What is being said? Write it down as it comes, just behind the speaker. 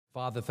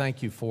Father,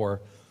 thank you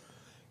for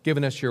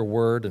giving us your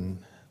word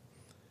and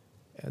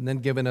then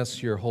giving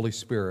us your Holy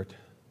Spirit.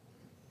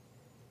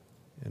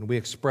 And we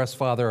express,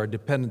 Father, our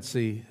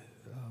dependency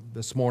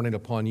this morning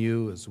upon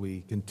you as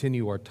we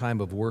continue our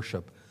time of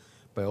worship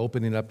by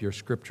opening up your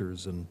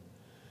scriptures and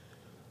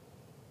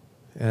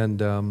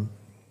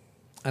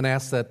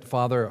ask that,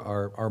 Father,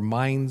 our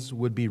minds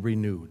would be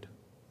renewed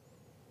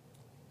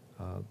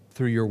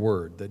through your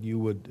word, that you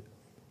would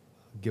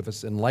give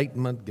us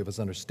enlightenment, give us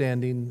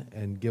understanding,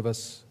 and give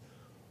us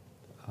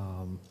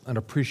an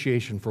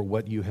appreciation for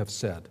what you have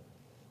said.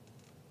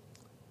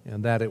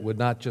 And that it would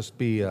not just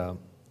be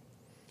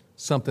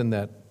something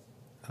that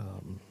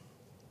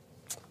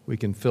we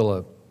can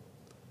fill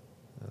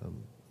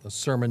a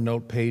sermon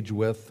note page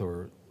with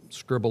or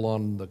scribble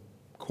on the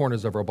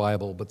corners of our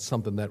Bible, but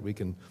something that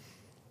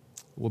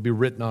will be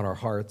written on our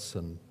hearts,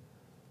 and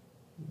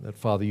that,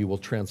 Father, you will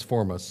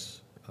transform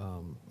us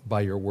by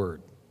your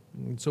word.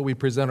 And so we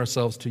present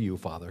ourselves to you,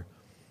 Father,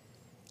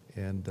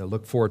 and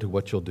look forward to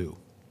what you'll do.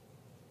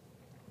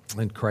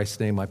 In Christ's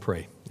name I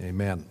pray,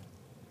 amen.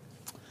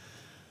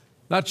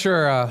 Not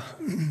sure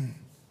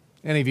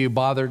any of you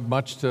bothered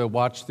much to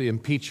watch the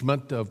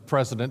impeachment of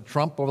President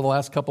Trump over the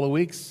last couple of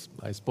weeks.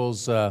 I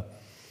suppose,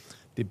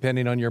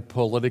 depending on your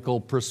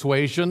political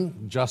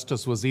persuasion,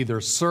 justice was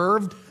either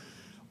served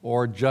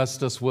or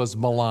justice was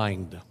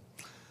maligned.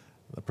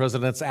 The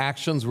president's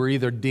actions were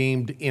either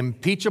deemed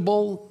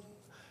impeachable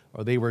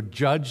or they were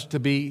judged to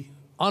be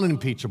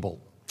unimpeachable.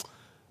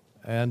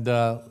 And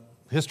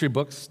history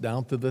books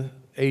down through the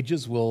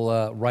ages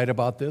will write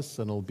about this,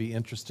 and it'll be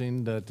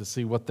interesting to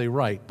see what they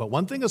write. But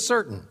one thing is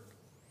certain: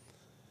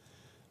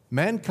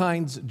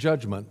 mankind's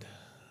judgment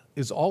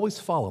is always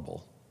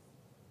fallible.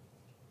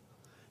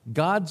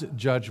 God's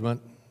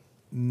judgment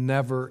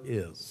never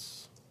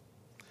is.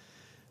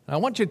 Now, I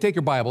want you to take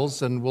your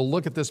Bibles, and we'll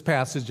look at this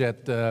passage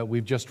that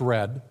we've just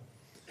read.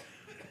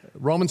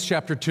 Romans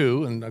chapter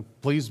 2, and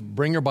please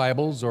bring your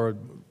Bibles or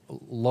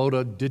load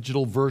a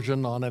digital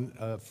version on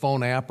a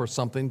phone app or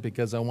something,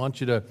 because I want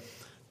you to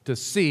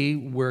see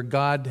where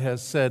God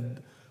has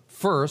said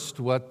first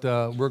what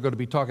we're going to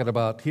be talking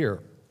about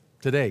here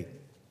today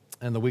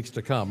and the weeks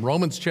to come.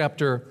 Romans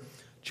chapter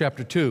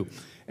 2.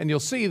 And you'll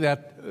see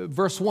that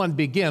verse 1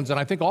 begins, and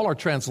I think all our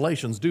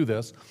translations do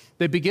this,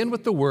 they begin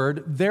with the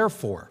word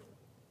therefore.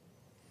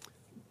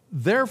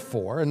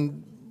 Therefore,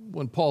 and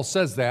when Paul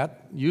says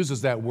that,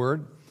 uses that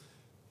word,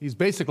 he's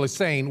basically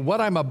saying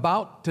what I'm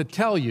about to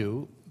tell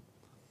you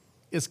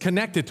is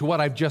connected to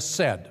what I've just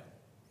said.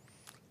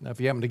 Now,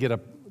 if you happen to get a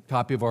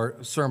copy of our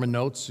sermon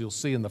notes, you'll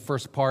see in the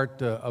first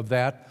part of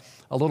that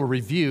a little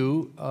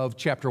review of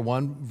chapter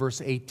 1, verse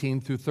 18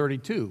 through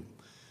 32,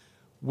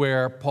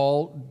 where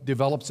Paul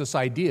develops this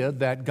idea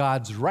that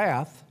God's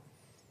wrath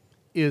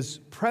is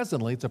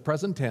presently, it's a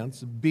present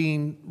tense,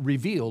 being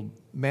revealed,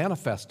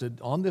 manifested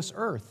on this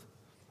earth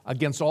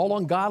against all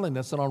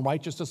ungodliness and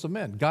unrighteousness of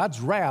men.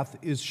 God's wrath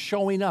is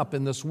showing up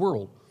in this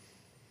world.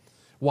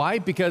 Why?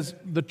 Because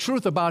the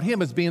truth about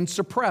him is being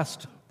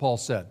suppressed, Paul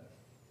said.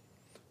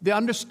 The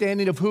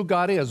understanding of who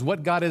God is,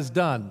 what God has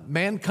done.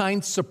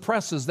 Mankind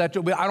suppresses that.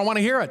 I don't want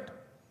to hear it.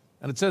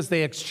 And it says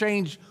they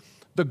exchange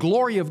the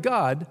glory of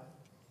God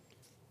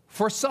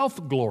for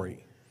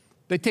self-glory.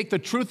 They take the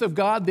truth of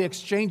God, they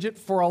exchange it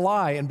for a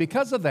lie. And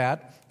because of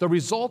that, the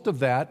result of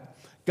that,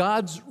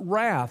 God's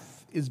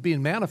wrath is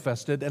being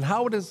manifested. And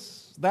how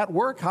does that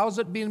work? How is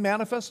it being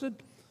manifested?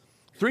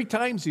 3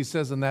 times he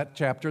says in that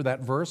chapter,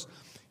 that verse,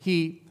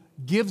 he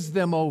gives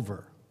them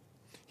over.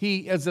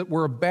 He, as it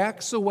were,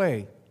 backs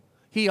away.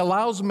 He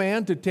allows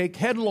man to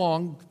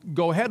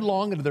go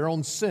headlong into their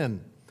own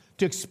sin,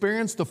 to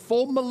experience the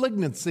full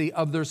malignancy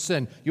of their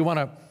sin. You want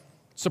to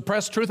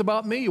suppress truth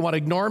about me? You want to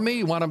ignore me?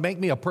 You want to make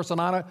me a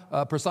persona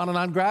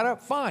non grata?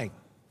 Fine.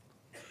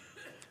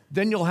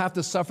 Then you'll have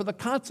to suffer the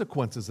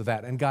consequences of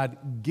that. And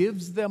God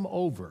gives them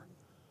over.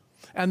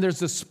 And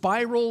there's a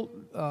spiral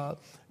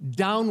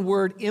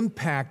downward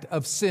impact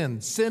of sin.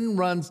 Sin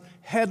runs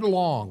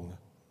headlong.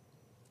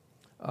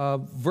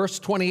 Verse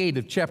 28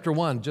 of chapter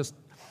 1, just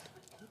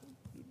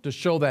to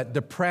show that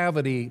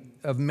depravity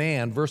of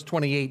man, verse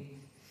 28,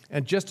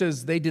 and just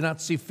as they did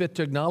not see fit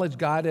to acknowledge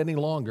God any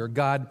longer,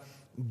 God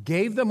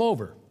gave them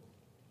over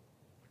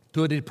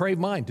to a depraved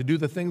mind to do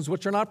the things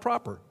which are not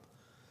proper,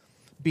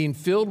 being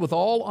filled with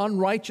all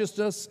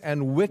unrighteousness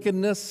and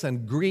wickedness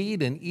and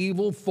greed and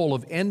evil, full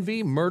of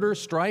envy, murder,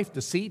 strife,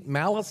 deceit,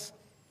 malice.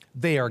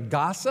 They are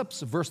gossips.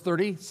 Verse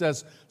 30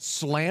 says,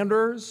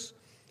 slanderers,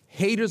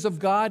 haters of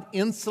God,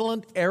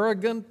 insolent,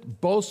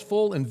 arrogant,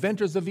 boastful,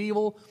 inventors of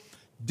evil,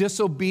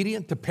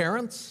 disobedient to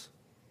parents.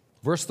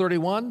 Verse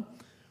 31,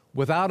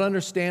 without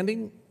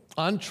understanding,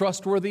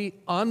 untrustworthy,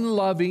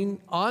 unloving,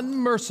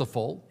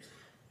 unmerciful.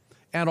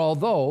 And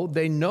although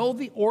they know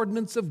the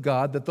ordinance of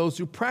God, that those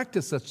who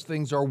practice such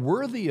things are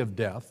worthy of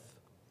death,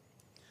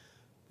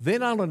 they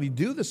not only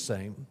do the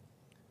same,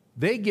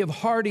 they give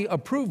hearty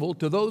approval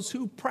to those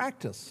who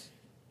practice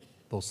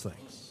those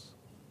things.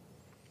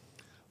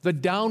 The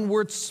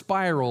downward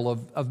spiral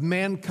of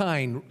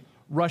mankind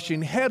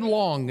rushing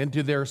headlong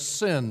into their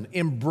sin,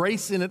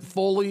 embracing it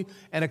fully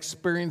and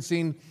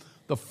experiencing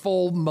the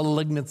full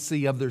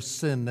malignancy of their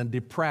sin and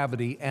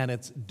depravity, and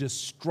it's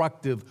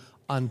destructive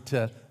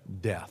unto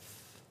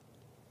death.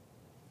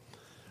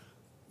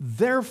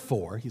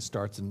 Therefore, he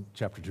starts in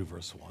chapter 2,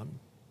 verse 1,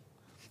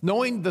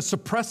 knowing the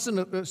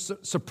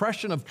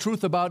suppression of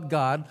truth about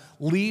God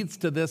leads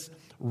to this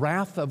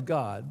wrath of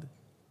God,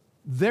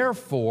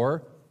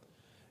 therefore,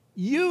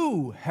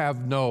 you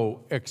have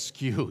no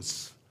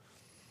excuse.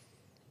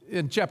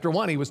 In chapter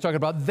 1, he was talking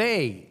about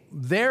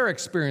they're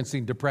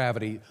experiencing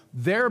depravity.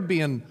 They're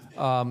being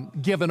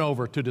given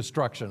over to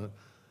destruction.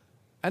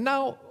 And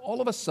now,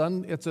 all of a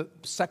sudden, it's a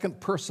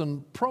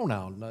second-person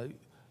pronoun.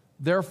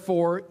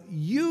 Therefore,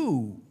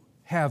 you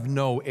have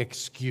no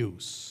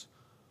excuse.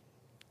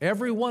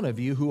 Every one of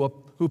you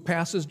who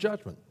passes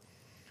judgment.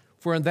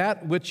 For in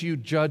that which you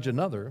judge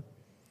another,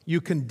 you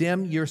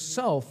condemn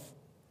yourself,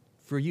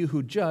 for you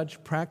who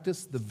judge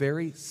practice the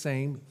very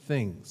same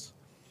things.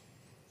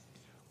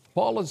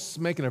 Paul is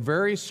making a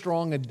very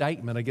strong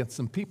indictment against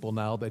some people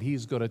now that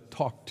he's going to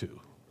talk to.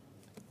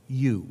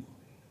 You.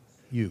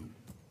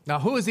 Now,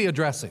 who is he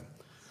addressing?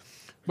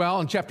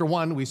 Well, in chapter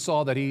 1, we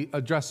saw that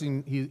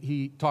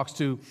he talks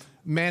to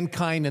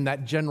mankind in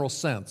that general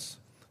sense,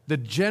 the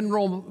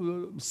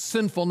general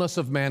sinfulness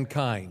of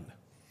mankind.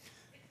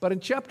 But in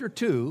chapter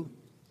 2,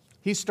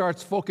 he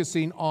starts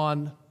focusing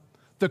on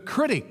the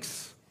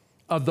critics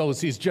of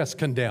those he's just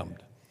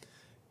condemned.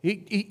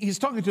 He's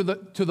talking to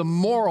the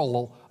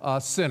moral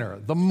sinner,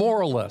 the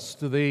moralist,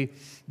 the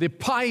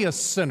pious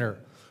sinner,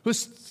 who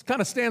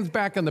kind of stands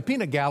back in the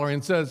peanut gallery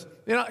and says,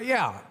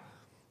 yeah,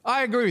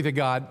 I agree with you,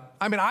 God.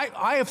 I mean,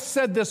 I have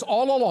said this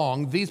all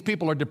along. These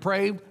people are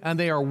depraved, and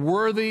they are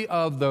worthy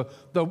of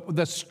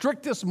the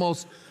strictest,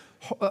 most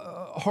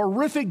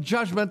horrific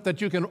judgment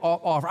that you can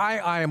offer.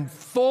 I am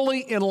fully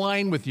in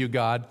line with you,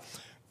 God.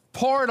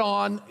 Pour it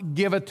on,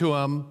 give it to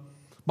them.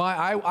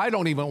 I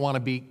don't even want to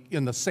be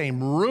in the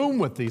same room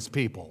with these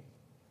people.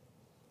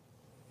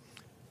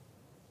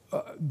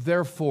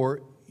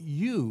 Therefore,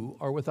 you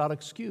are without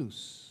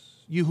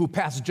excuse, you who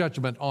pass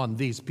judgment on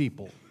these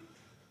people.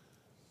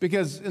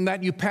 Because in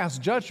that you pass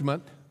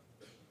judgment,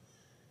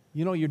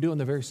 you're doing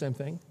the very same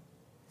thing.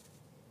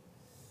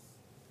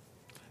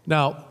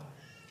 Now,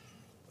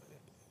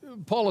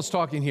 Paul is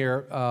talking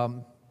here,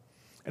 and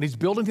he's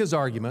building his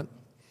argument.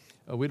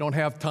 We don't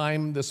have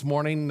time this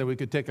morning that we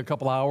could take a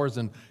couple hours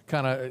and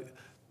kind of,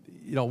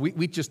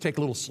 we just take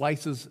little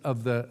slices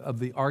of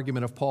the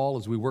argument of Paul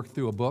as we work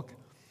through a book.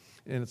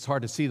 And it's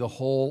hard to see the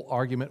whole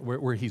argument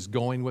where he's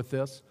going with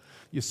this.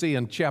 You see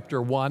in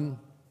chapter 1,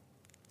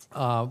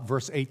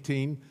 verse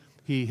 18,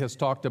 he has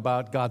talked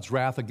about God's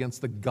wrath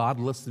against the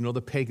godless,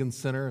 the pagan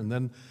sinner. And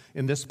then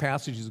in this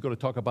passage, he's going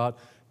to talk about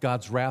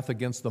God's wrath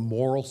against the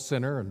moral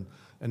sinner.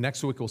 And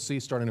next week we'll see,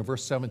 starting in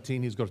verse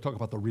 17, he's going to talk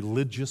about the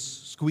religious,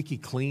 squeaky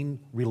clean,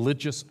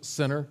 religious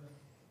sinner.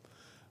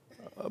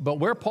 But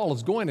where Paul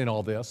is going in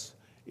all this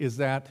is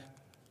that,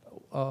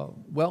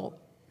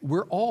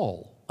 we're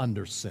all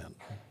under sin.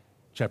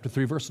 Chapter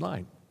 3, verse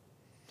 9.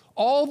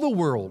 All the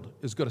world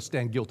is going to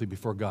stand guilty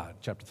before God.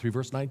 Chapter 3,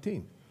 verse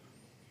 19.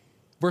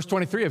 Verse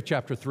 23 of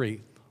chapter 3.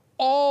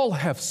 All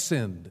have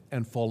sinned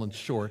and fallen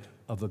short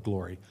of the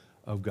glory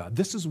of God.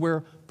 This is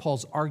where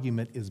Paul's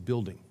argument is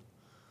building.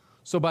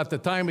 So by the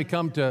time we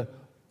come to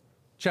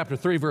chapter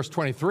 3, verse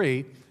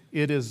 23,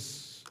 it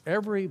is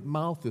every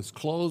mouth is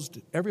closed.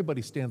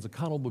 Everybody stands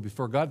accountable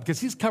before God because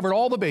he's covered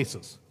all the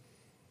bases.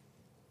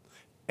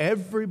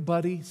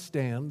 Everybody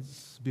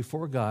stands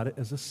before God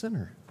as a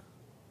sinner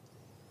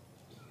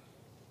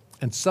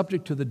and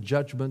subject to the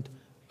judgment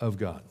of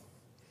God.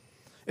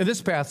 In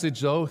this passage,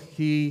 though,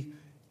 he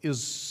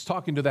is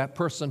talking to that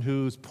person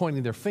who's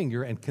pointing their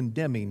finger and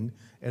condemning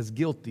as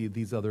guilty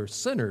these other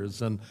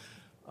sinners. And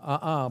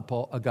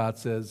God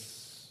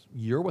says,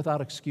 you're without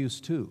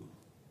excuse too.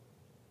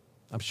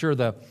 I'm sure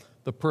the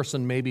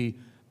person maybe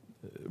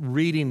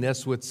reading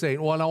this would say,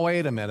 well, now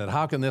wait a minute,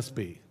 how can this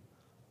be?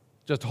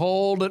 Just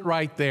hold it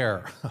right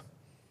there.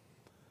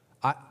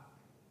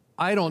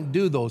 I don't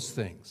do those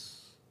things.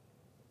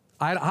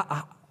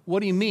 What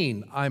do you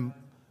mean I'm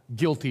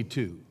guilty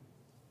too?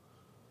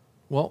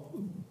 Well,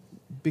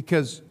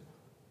 because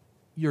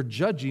you're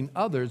judging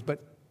others,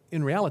 but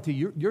in reality,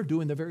 you're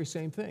doing the very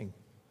same thing.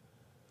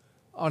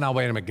 Oh, now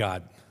wait a minute,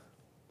 God.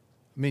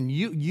 I mean,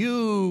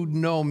 you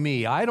know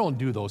me. I don't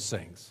do those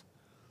things.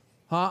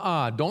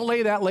 Don't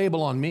lay that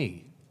label on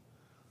me.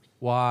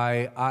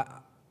 Why,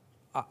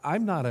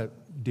 I'm not a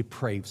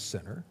depraved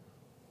sinner.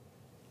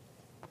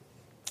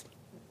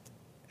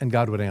 And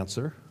God would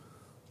answer,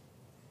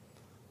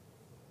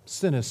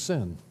 sin is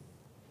sin.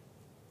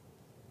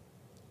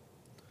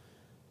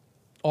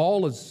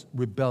 All is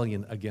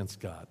rebellion against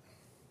God.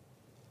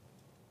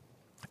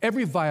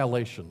 Every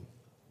violation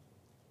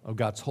of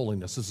God's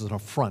holiness is an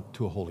affront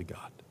to a holy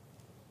God.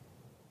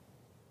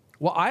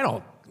 Well, I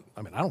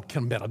don't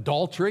commit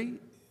adultery,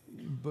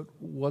 but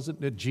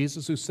wasn't it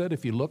Jesus who said,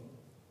 if you look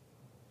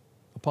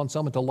upon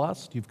someone to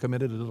lust, you've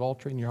committed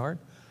adultery in your heart?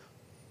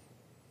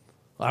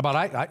 But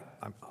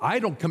I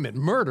don't commit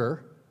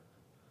murder.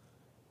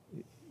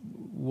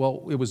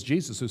 Well, it was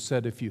Jesus who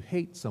said, if you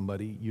hate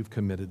somebody, you've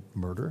committed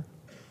murder.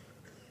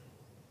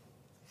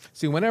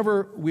 See,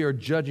 whenever we are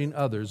judging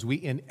others,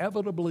 we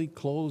inevitably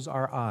close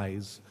our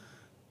eyes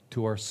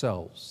to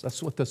ourselves.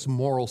 That's what this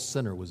moral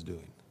sinner was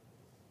doing.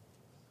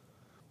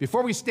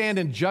 Before we stand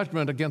in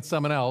judgment against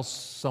someone else,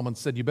 someone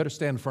said, you better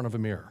stand in front of a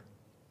mirror.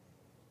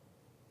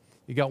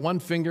 You got one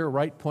finger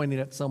right pointing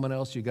at someone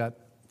else, you got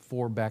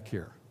four back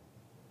here.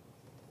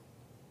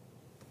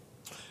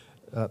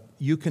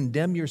 You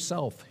condemn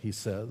yourself, he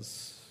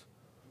says,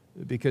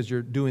 because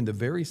you're doing the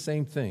very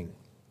same thing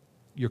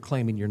you're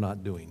claiming you're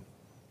not doing.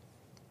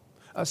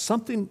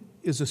 Something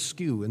is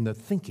askew in the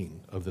thinking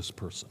of this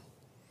person.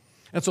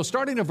 And so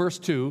starting in verse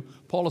 2,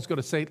 Paul is going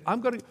to say, I'm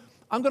going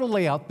to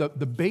lay out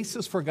the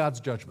basis for God's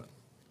judgment.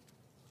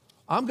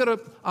 I'm going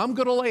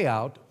to lay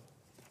out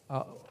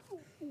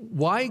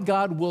why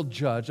God will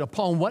judge,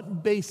 upon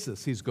what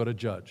basis he's going to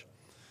judge.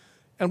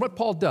 And what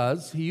Paul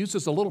does, he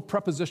uses a little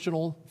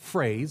prepositional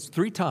phrase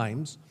 3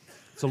 times.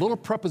 It's a little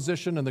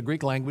preposition in the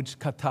Greek language,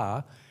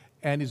 kata,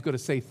 and he's going to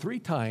say 3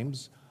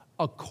 times,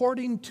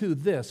 according to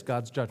this,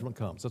 God's judgment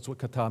comes. That's what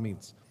kata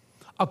means.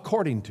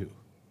 According to.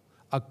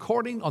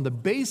 According, on the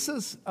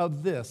basis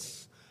of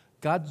this,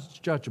 God's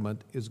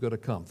judgment is going to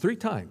come. 3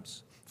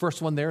 times.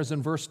 First one there is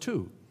in verse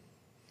 2.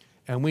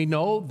 And we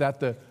know that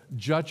the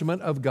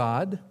judgment of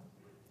God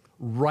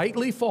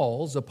rightly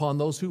falls upon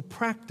those who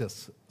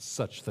practice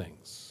such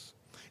things.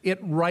 It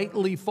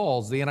rightly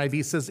falls. The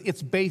NIV says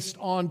it's based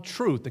on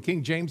truth. The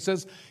King James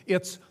says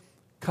it's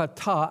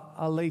kata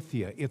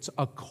aletheia. It's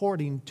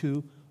according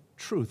to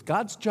truth.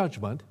 God's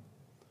judgment,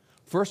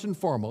 first and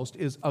foremost,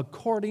 is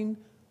according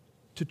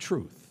to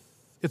truth.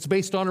 It's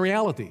based on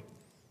reality.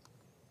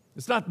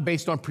 It's not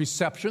based on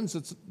perceptions.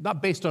 It's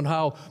not based on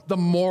how the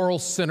moral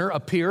sinner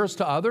appears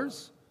to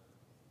others.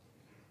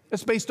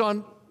 It's based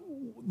on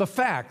the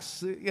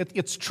facts.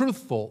 It's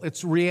truthful.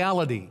 It's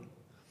reality.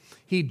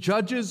 He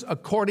judges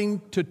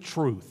according to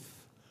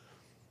truth.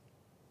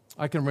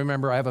 I can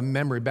remember, I have a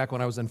memory back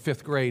when I was in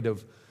 5th grade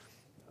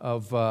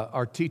of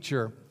our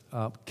teacher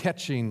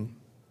catching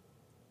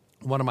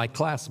one of my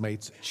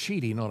classmates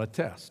cheating on a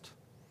test.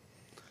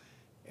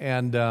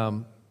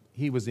 And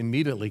he was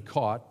immediately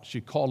caught. She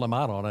called him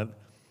out on it.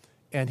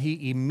 And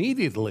he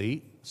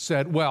immediately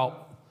said,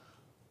 well,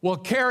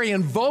 Carrie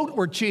and Vogt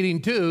were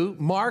cheating too.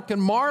 Mark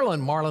and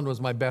Marlon. Marlon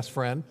was my best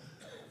friend.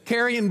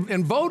 Carrie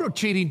and Vogt are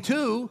cheating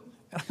too.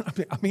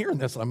 I'm hearing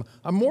this. I'm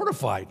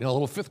mortified. A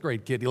little 5th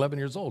grade kid, 11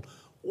 years old.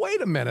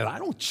 Wait a minute, I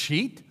don't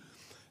cheat.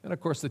 And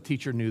of course, the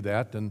teacher knew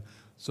that. And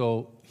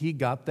so he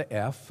got the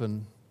F,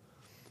 and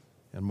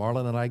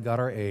Marlon and I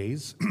got our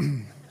A's.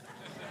 And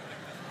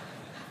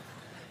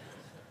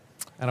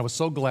I was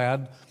so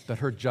glad that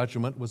her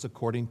judgment was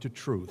according to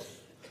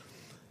truth.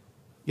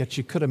 Yet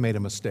she could have made a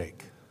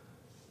mistake.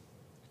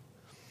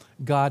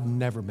 God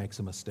never makes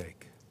a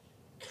mistake.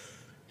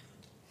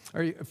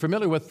 Are you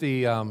familiar with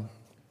the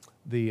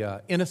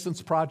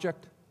Innocence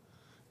Project?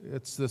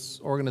 It's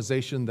this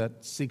organization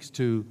that seeks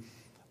to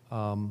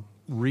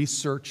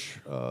research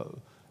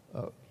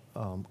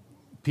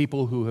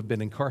people who have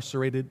been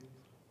incarcerated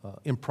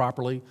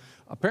improperly.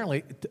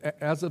 Apparently,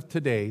 as of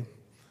today,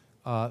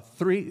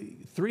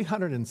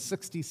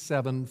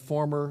 367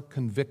 former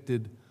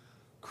convicted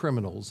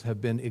criminals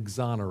have been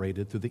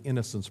exonerated through the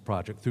Innocence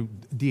Project, through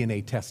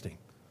DNA testing.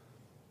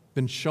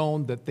 Been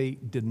shown that they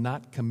did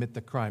not commit the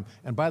crime.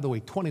 And by the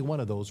way, 21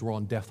 of those were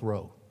on death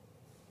row.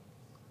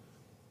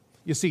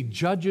 You see,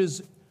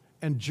 judges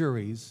and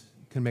juries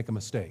can make a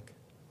mistake.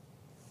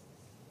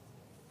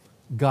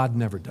 God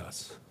never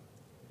does.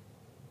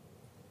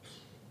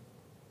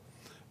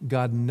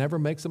 God never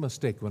makes a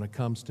mistake when it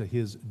comes to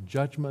his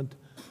judgment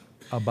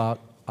about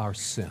our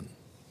sin.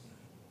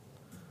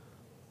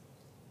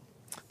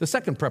 The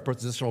second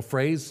prepositional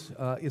phrase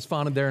is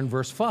found in there in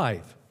verse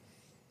 5.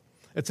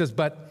 It says,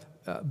 but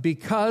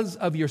because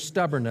of your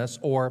stubbornness,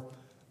 or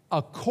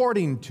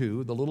according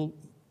to, the little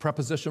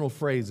prepositional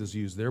phrase is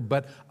used there,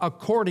 but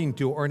according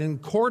to, or in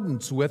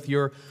accordance with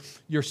your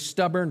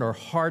stubborn or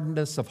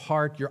hardness of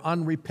heart, your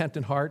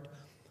unrepentant heart,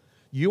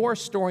 you are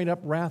storing up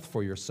wrath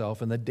for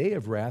yourself in the day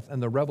of wrath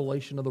and the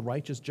revelation of the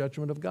righteous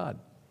judgment of God.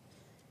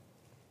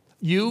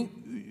 You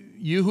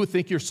who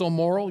think you're so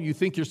moral, you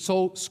think you're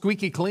so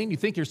squeaky clean, you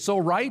think you're so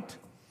right,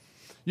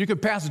 you can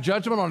pass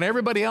judgment on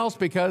everybody else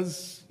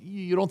because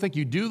you don't think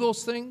you do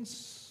those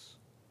things.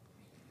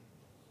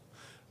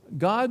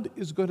 God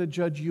is going to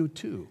judge you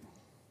too.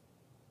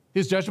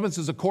 His judgment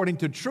is according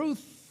to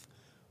truth,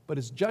 but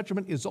his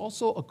judgment is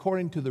also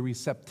according to the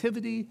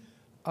receptivity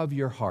of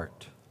your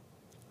heart.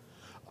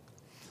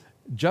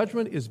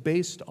 Judgment is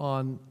based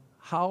on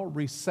how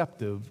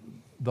receptive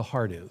the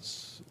heart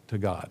is to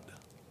God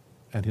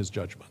and his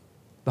judgment,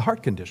 the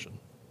heart condition.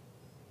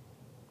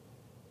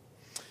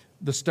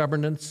 The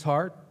stubbornness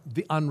heart,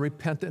 the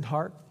unrepentant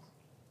heart.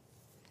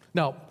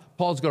 Now,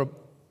 Paul's going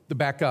to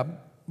back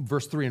up,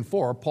 verse 3 and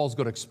 4, Paul's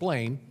going to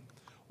explain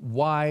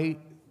why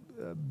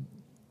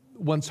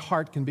one's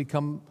heart can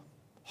become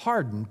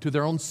hardened to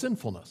their own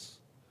sinfulness.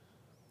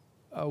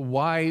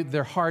 why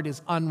their heart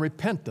is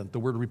unrepentant. The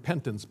word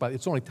repentance, but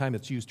it's the only time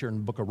it's used here in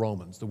the book of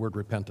Romans, the word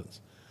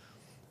repentance.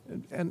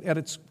 And at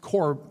its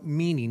core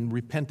meaning,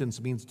 repentance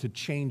means to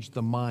change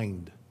the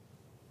mind.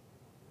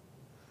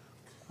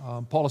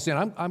 Paul is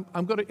saying,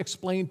 I'm going to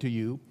explain to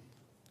you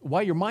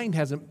why your mind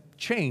hasn't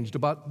changed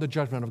about the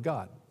judgment of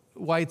God,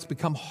 why it's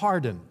become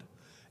hardened.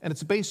 And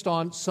it's based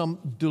on some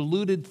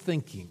deluded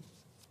thinking.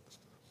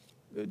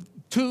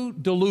 Two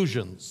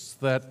delusions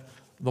that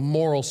the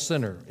moral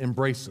sinner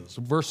embraces.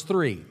 Verse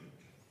 3,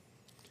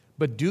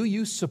 but do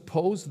you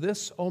suppose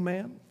this, O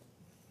man?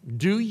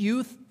 Do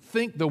you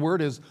think, the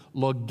word is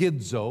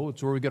logidzo,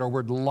 it's where we get our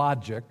word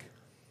logic.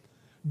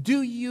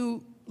 Do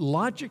you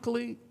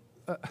logically,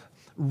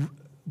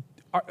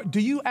 do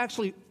you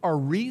actually are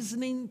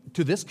reasoning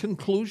to this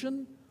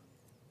conclusion?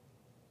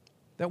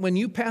 That when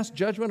you pass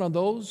judgment on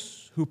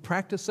those who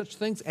practice such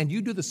things and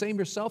you do the same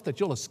yourself, that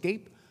you'll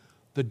escape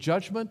the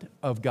judgment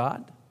of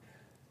God?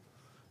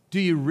 Do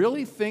you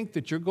really think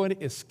that you're going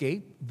to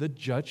escape the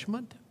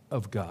judgment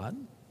of God?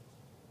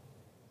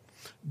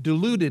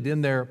 Deluded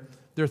in their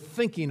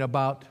thinking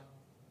about,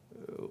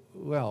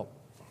 well,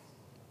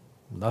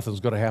 nothing's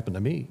going to happen to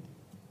me.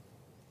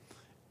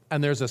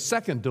 And there's a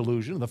second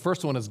delusion. The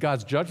first one is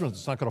God's judgment.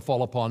 It's not going to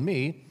fall upon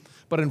me.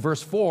 But in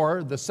verse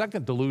 4, the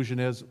second delusion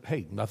is,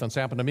 hey, nothing's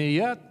happened to me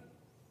yet.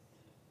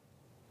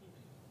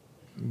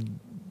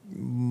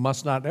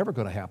 Must not ever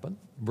going to happen.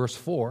 Verse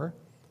 4,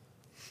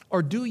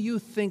 or do you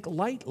think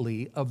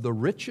lightly of the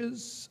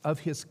riches of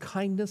his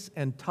kindness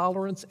and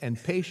tolerance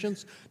and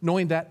patience,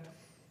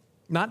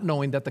 not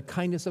knowing that the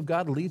kindness of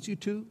God leads you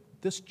to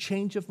this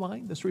change of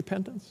mind, this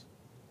repentance?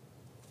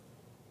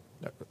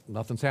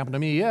 Nothing's happened to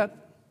me yet.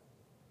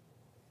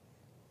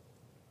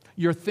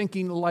 You're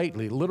thinking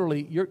lightly.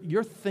 Literally,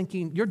 you're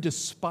thinking, you're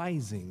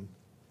despising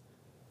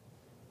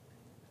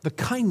the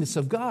kindness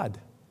of God,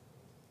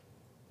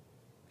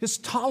 his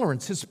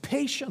tolerance, his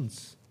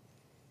patience.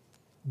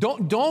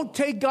 Don't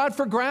take God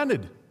for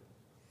granted.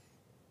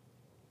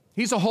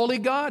 He's a holy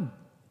God.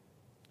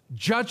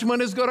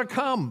 Judgment is going to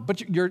come,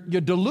 but you're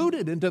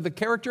deluded into the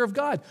character of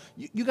God.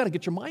 You got to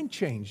get your mind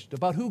changed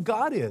about who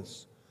God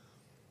is.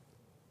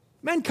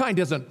 Mankind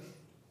doesn't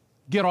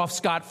get off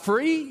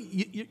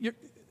scot-free. You're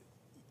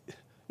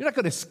not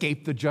going to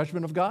escape the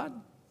judgment of God.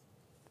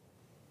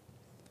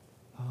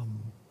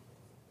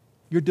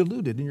 You're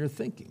deluded in your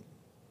thinking.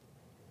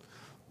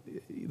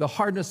 The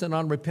hardness and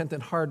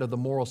unrepentant heart of the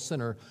moral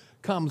sinner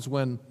comes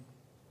when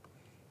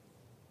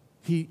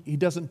he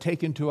doesn't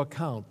take into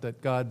account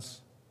that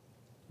God's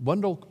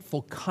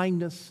wonderful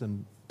kindness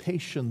and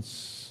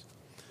patience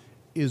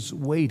is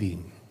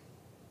waiting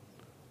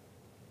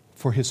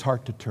for his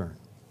heart to turn.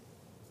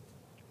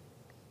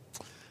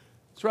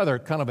 It's rather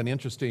kind of an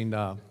interesting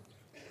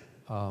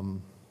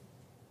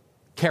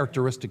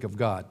characteristic of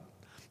God.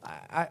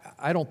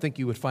 I don't think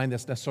you would find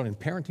this necessarily in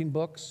parenting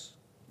books.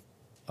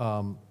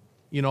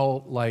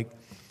 Like,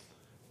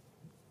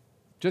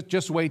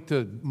 just wait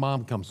till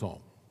mom comes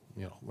home,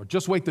 or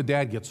just wait till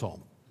dad gets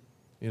home.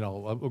 We're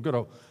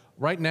going to,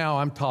 right now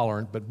I'm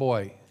tolerant, but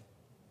boy,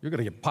 you're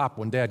going to get popped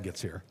when dad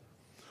gets here.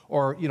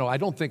 Or, I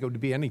don't think it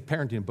would be any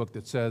parenting book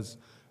that says,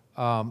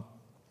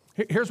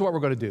 here's what we're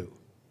going to do.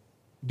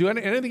 Do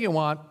anything you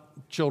want,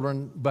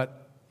 children,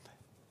 but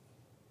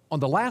on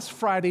the last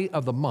Friday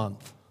of the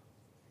month,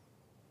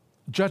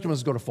 judgment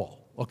is going to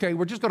fall. Okay,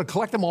 we're just going to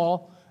collect them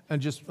all and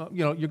just,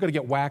 you're going to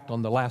get whacked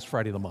on the last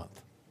Friday of the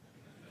month.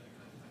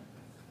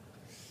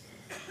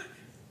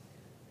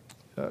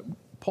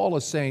 Paul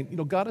is saying,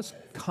 God is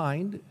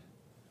kind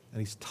and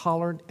he's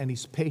tolerant and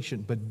he's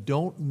patient, but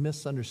don't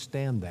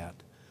misunderstand that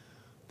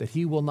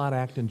he will not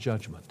act in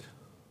judgment.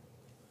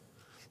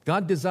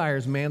 God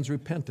desires man's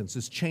repentance,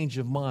 his change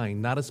of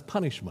mind, not his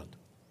punishment.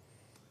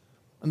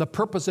 And the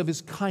purpose of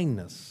his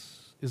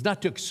kindness is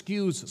not to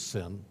excuse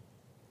sin,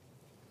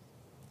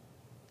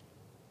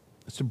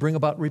 it's to bring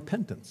about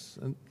repentance.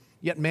 And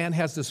yet man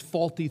has this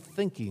faulty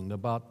thinking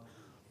about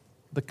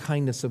the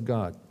kindness of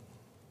God.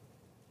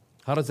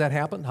 How does that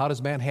happen? How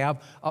does man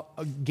have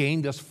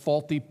gained this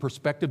faulty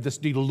perspective, this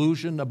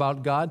delusion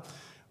about God?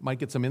 Might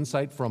get some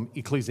insight from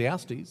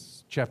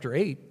Ecclesiastes chapter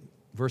 8,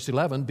 verse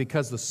 11,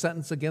 because the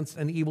sentence against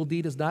an evil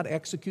deed is not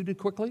executed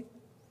quickly.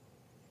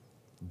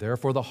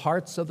 Therefore the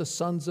hearts of the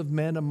sons of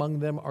men among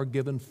them are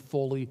given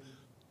fully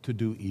to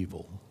do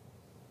evil.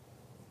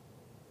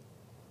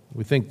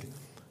 We think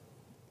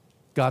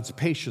God's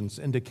patience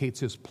indicates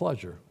his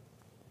pleasure.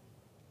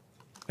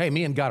 Hey,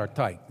 me and God are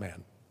tight,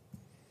 man.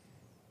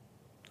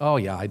 Oh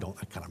yeah, I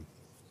kind of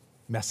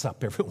mess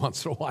up every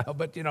once in a while,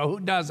 but who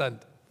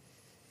doesn't?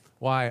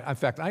 Why? In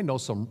fact, I know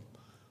some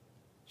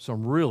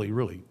really,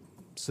 really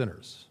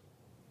sinners.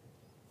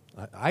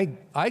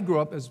 I grew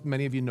up, as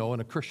many of you know,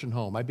 in a Christian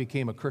home. I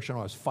became a Christian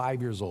when I was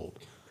 5 years old.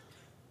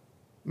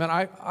 Man,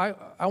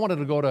 I wanted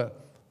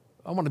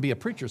to be a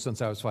preacher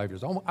since I was 5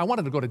 years old. I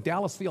wanted to go to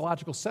Dallas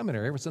Theological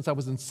Seminary ever since I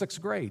was in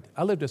 6th grade.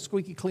 I lived a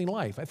squeaky clean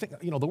life. I think,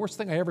 the worst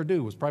thing I ever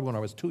do was probably when I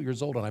was 2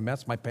 years old and I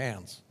messed my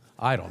pants.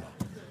 I don't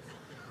know.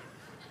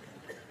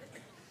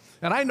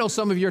 And I know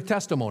some of your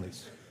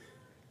testimonies.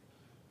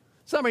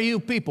 Some of you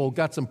people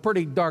got some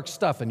pretty dark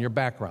stuff in your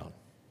background.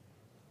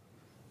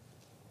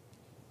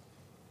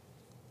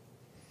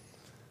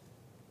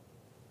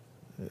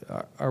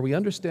 Are we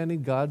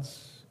understanding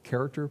God's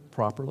character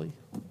properly?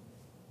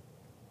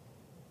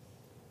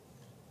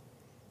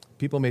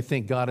 People may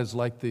think God is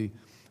like the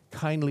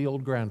kindly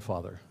old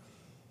grandfather,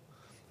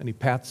 and he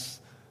pats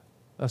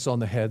us on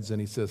the heads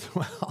and he says,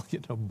 well,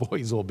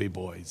 boys will be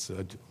boys.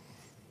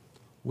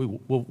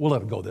 We'll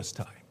let it go this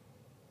time.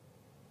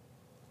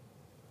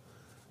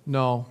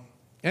 No.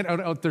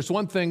 And there's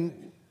one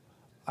thing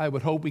I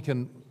would hope we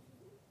can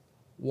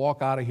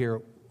walk out of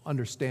here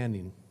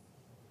understanding,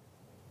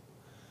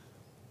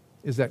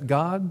 is that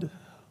God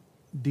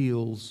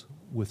deals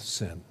with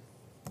sin.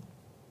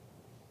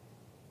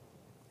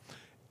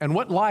 And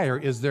what liar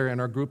is there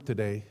in our group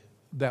today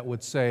that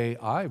would say,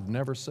 I've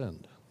never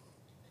sinned?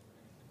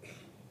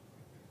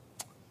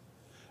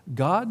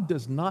 God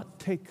does not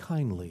take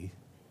kindly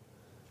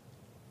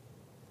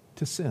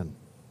to sin.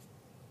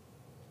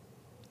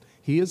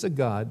 He is a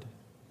God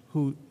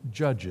who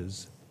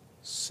judges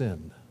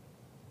sin.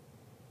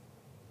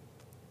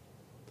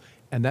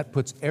 And that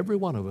puts every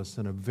one of us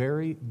in a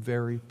very,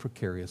 very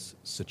precarious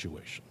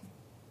situation.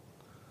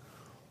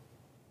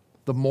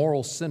 The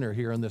moral sinner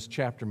here in this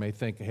chapter may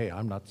think, hey,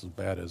 I'm not as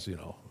bad as,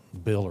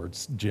 Bill or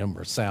Jim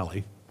or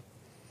Sally.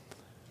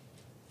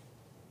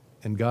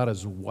 And God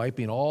is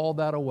wiping all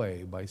that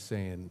away by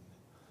saying,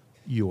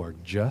 you are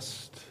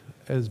just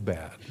as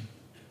bad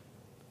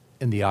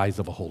in the eyes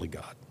of a holy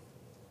God.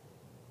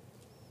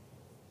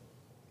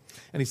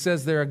 And he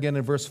says there again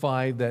in verse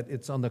 5 that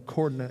it's in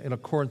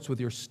accordance with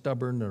your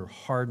stubborn or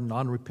hardened,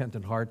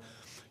 unrepentant heart.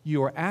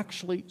 You are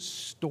actually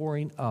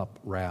storing up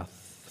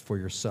wrath for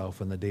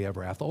yourself in the day of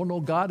wrath. Oh no,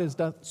 God is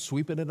not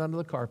sweeping it under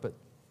the carpet.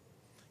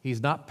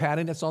 He's not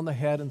patting us on the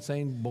head and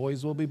saying,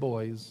 boys will be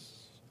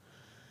boys.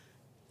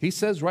 He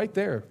says right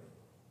there,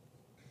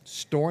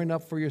 storing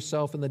up for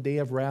yourself in the day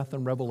of wrath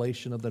and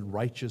revelation of the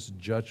righteous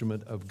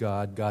judgment of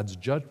God. God's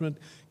judgment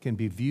can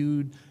be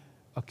viewed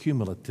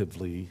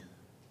accumulatively.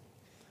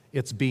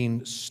 It's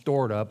being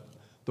stored up.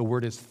 The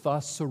word is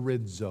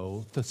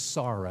thesaurizo,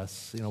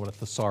 thesaurus. You know what a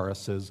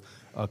thesaurus is?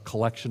 A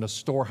collection, a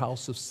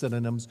storehouse of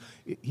synonyms.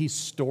 He's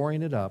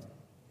storing it up.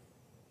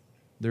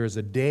 There is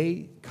a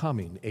day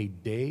coming, a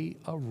day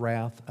of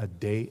wrath, a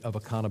day of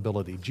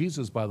accountability.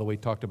 Jesus, by the way,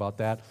 talked about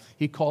that.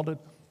 He called it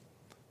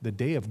the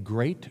day of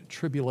great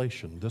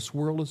tribulation. This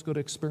world is going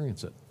to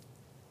experience it.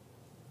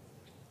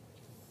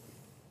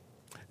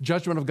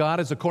 Judgment of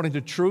God is according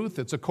to truth.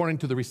 It's according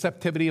to the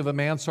receptivity of a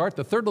man's heart.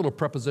 The third little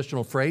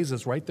prepositional phrase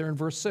is right there in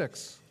verse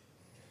 6.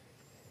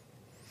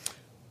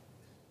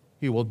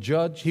 He will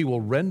judge, he will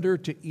render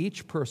to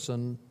each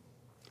person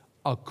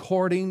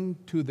according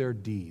to their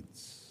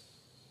deeds.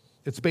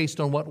 It's based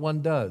on what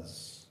one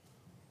does.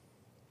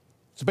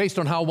 It's based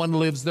on how one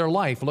lives their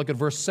life. Look at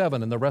verse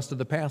 7 and the rest of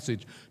the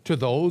passage. To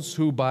those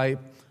who by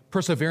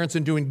perseverance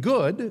in doing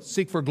good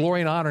seek for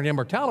glory and honor and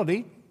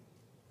immortality,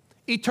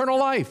 eternal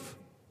life.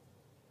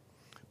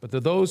 But to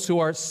those who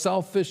are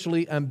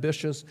selfishly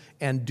ambitious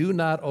and do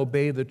not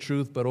obey the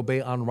truth but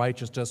obey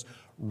unrighteousness,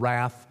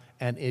 wrath,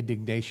 and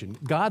indignation.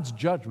 God's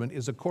judgment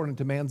is according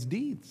to man's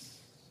deeds.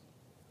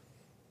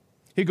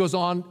 He goes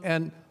on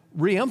and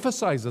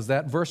reemphasizes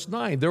that, verse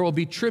 9. There will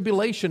be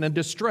tribulation and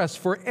distress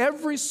for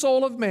every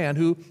soul of man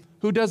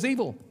who does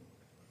evil,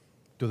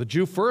 to the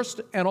Jew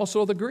first and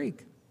also the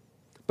Greek.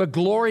 But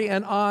glory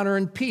and honor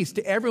and peace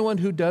to everyone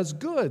who does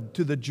good,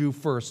 to the Jew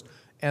first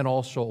and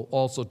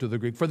also to the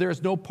Greek. For there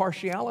is no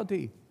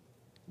partiality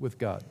with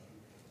God.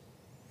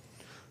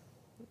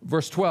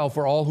 Verse 12,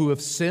 for all who have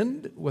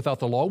sinned without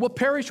the law will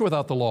perish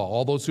without the law.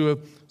 All those who have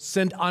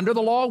sinned under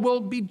the law will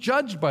be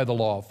judged by the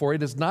law. For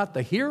it is not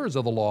the hearers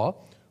of the law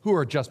who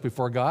are just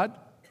before God,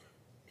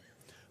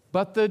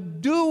 but the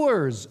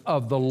doers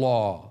of the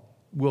law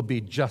will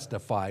be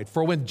justified.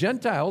 For when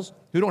Gentiles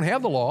who don't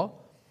have the law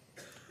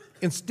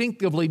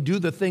instinctively do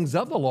the things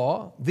of the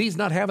law, these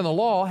not having the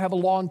law have a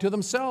law unto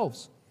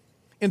themselves,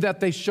 in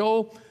that they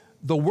show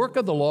the work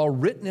of the law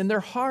written in their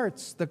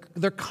hearts,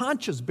 their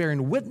conscience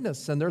bearing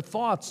witness, and their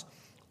thoughts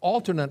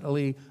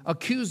alternately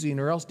accusing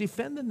or else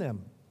defending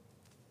them.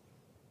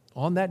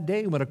 On that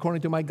day when,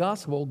 according to my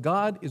gospel,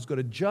 God is going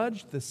to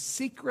judge the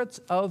secrets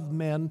of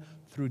men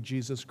through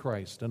Jesus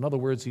Christ. In other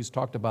words, he's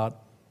talked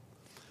about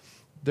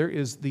there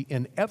is the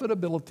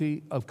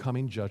inevitability of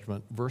coming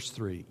judgment. Verse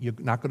 3, you're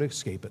not going to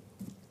escape it.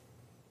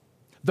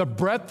 The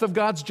breadth of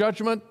God's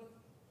judgment,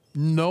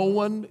 no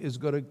one is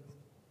going to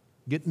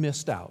get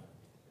missed out.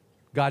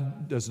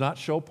 God does not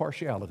show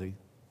partiality.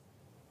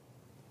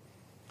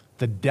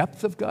 The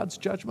depth of God's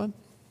judgment,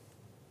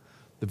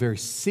 the very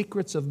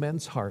secrets of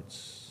men's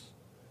hearts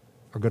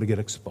are going to get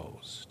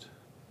exposed.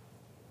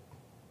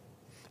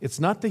 It's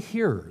not the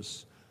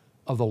hearers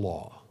of the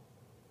law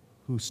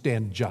who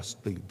stand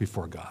justly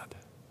before God.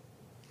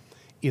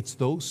 It's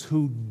those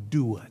who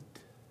do it.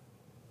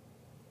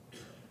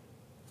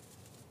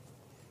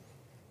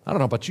 I don't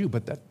know about you,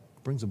 but that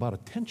brings about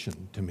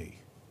attention to me.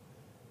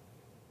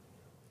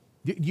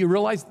 Do you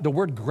realize the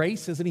word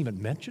grace isn't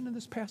even mentioned in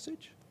this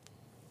passage?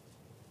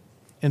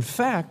 In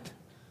fact,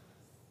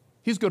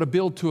 he's going to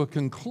build to a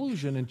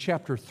conclusion in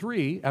chapter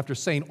 3, after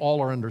saying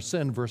all are under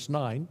sin, verse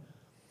 9,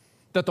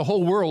 that the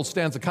whole world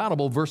stands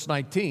accountable, verse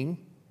 19.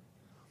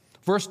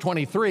 Verse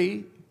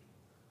 23,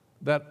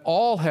 that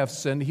all have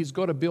sinned. He's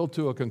going to build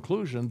to a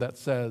conclusion that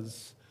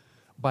says,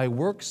 by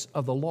works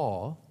of the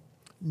law,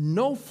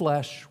 no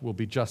flesh will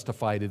be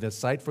justified in his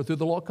sight, for through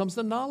the law comes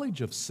the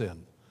knowledge of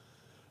sin.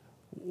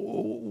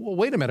 Well,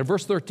 wait a minute.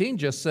 Verse 13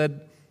 just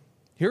said,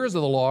 hearers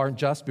of the law are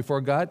just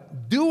before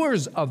God.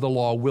 Doers of the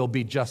law will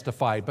be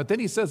justified. But then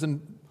he says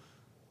in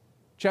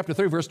chapter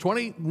 3, verse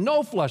 20,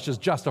 no flesh is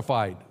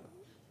justified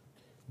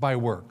by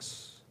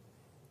works.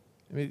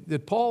 I mean,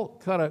 did Paul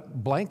kind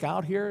of blank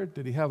out here?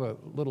 Did he have a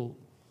little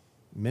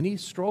mini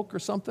stroke or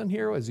something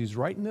here as he's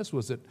writing this?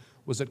 Was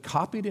it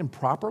copied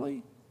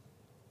improperly?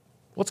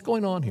 What's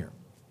going on here?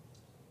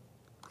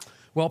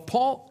 Well,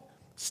 Paul,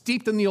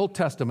 steeped in the Old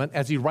Testament,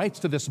 as he writes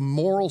to this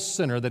moral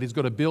sinner that he's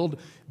going to build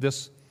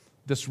this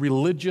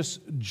religious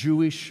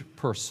Jewish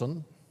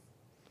person,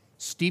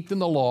 steeped in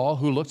the law,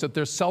 who looks at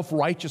their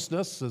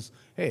self-righteousness as,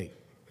 hey,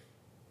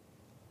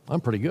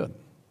 I'm pretty good.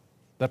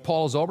 That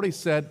Paul has already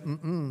said,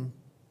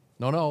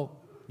 no,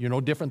 you're no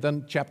different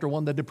than chapter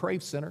 1, the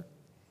depraved sinner.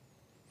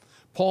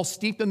 Paul,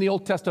 steeped in the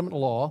Old Testament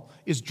law,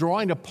 is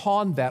drawing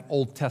upon that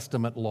Old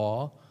Testament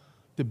law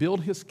to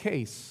build his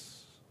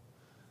case.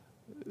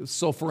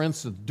 So, for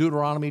instance,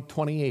 Deuteronomy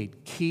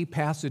 28, key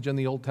passage in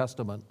the Old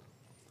Testament.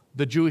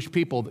 The Jewish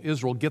people,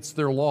 Israel, gets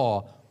their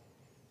law.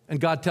 And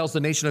God tells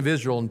the nation of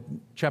Israel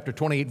in chapter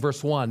 28,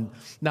 verse 1,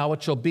 now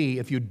it shall be,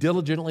 if you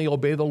diligently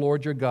obey the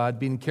Lord your God,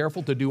 being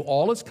careful to do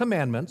all his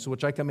commandments,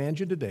 which I command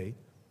you today,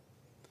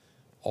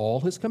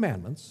 all his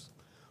commandments,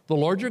 the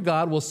Lord your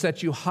God will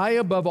set you high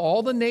above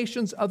all the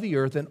nations of the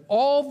earth, and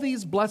all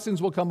these blessings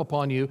will come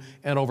upon you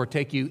and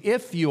overtake you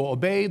if you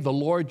obey the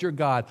Lord your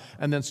God.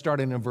 And then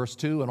starting in verse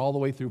 2 and all the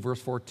way through verse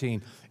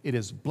 14, it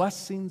is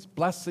blessings,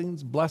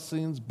 blessings,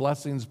 blessings,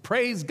 blessings.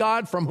 Praise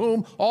God, from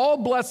whom all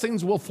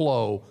blessings will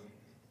flow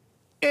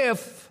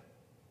if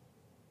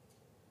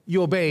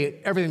you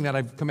obey everything that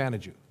I've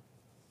commanded you.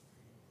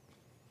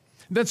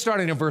 Then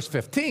starting in verse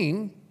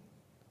 15,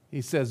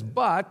 he says,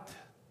 but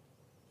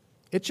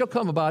it shall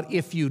come about,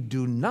 if you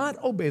do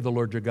not obey the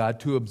Lord your God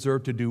to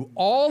observe to do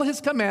all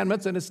his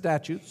commandments and his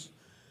statutes,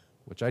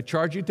 which I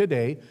charge you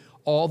today,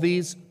 all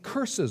these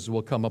curses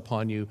will come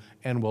upon you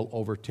and will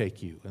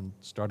overtake you. And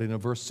starting in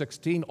verse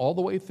 16 all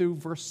the way through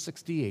verse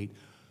 68,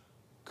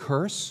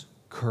 curse,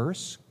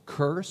 curse,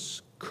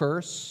 curse,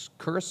 curse,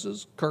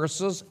 curses,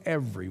 curses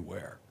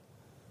everywhere.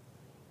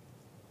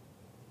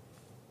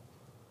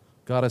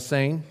 God is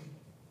saying,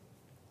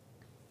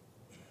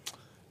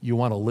 you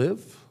want to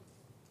live?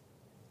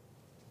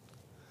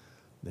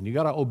 Then you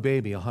got to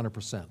obey me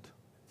 100%.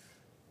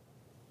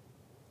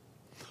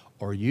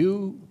 Or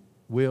you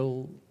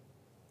will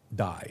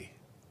die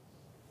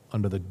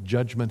under the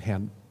judgment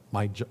hand,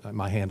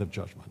 my hand of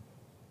judgment.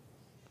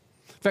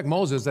 In fact,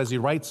 Moses, as he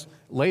writes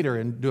later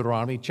in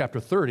Deuteronomy chapter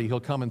 30, he'll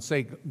come and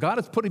say, God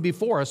is putting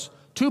before us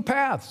two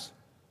paths,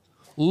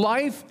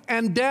 life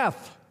and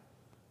death.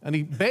 And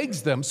he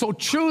begs them, so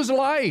choose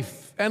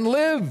life and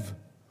live.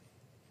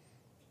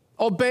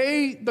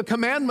 Obey the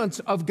commandments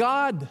of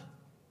God.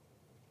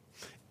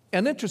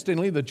 And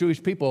interestingly, the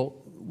Jewish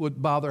people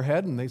would bow their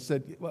head and they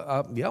said,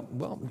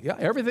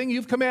 everything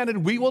you've commanded,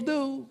 we will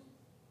do.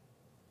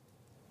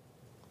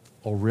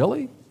 Oh,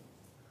 really?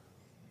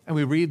 And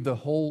we read the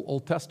whole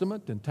Old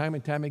Testament, and time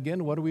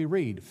again, what do we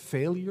read?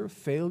 Failure,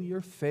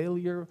 failure,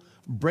 failure,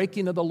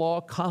 breaking of the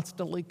law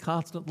constantly,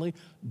 constantly,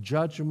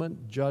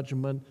 judgment,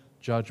 judgment,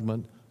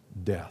 judgment,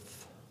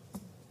 death.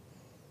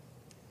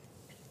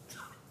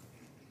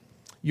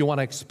 You want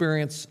to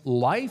experience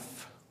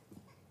life?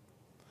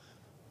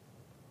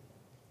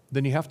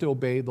 Then you have to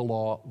obey the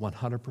law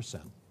 100%,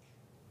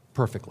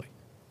 perfectly.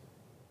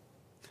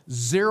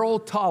 Zero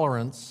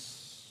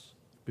tolerance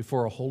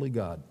before a holy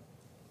God.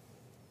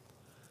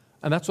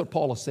 And that's what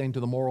Paul is saying to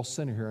the moral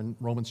sinner here in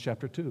Romans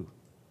chapter 2.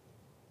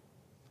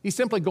 He's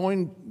simply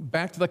going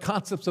back to the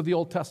concepts of the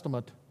Old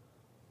Testament.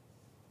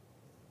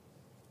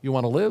 You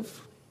want to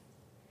live?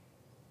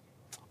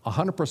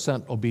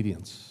 100%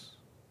 obedience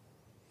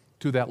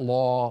to that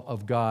law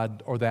of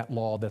God, or that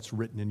law that's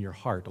written in your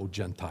heart, O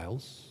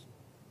Gentiles.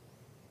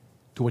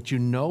 To what you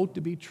know to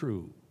be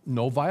true.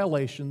 No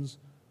violations,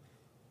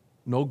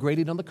 no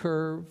grading on the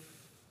curve,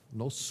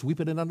 no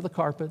sweeping it under the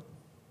carpet.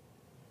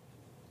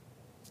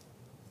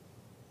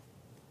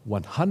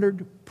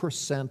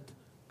 100%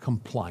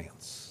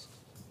 compliance.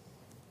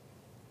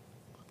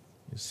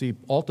 You see,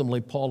 ultimately,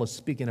 Paul is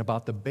speaking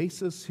about the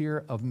basis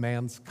here of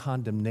man's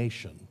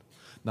condemnation,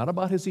 not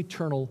about his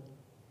eternal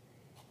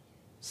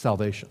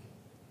salvation.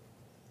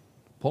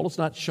 Paul is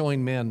not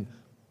showing men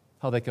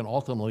how they can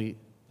ultimately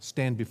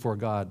stand before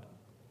God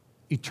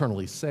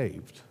eternally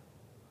saved.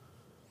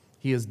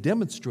 He is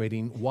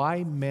demonstrating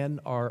why men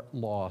are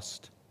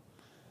lost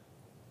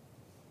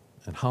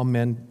and how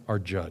men are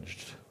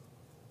judged.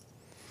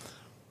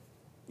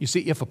 You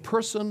see, if a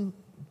person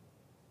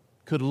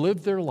could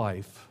live their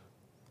life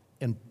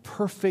in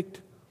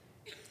perfect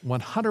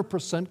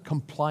 100%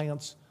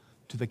 compliance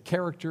to the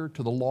character,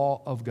 to the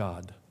law of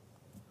God.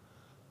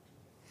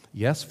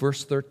 Yes,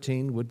 verse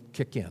 13 would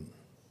kick in.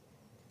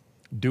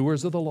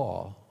 Doers of the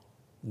law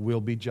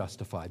will be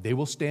justified. They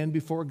will stand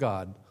before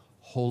God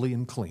holy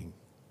and clean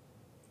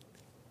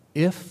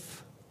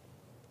if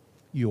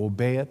you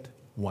obey it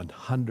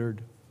 100%.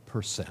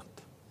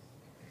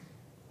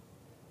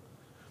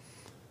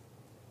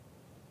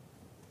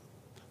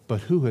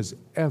 But who has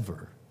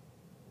ever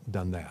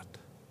done that?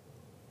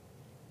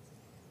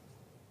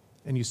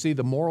 And you see,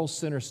 the moral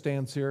sinner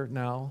stands here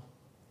now,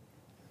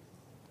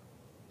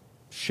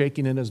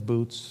 shaking in his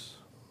boots,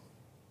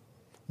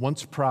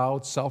 once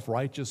proud,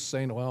 self-righteous,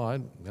 saying, well,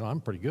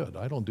 I'm pretty good.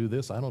 I don't do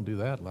this, I don't do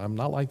that. I'm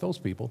not like those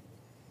people.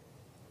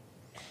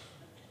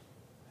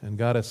 And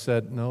God has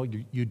said, no,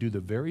 you do the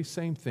very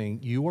same thing.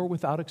 You are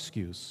without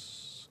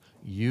excuse.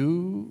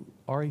 You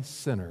are a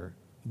sinner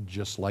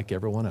just like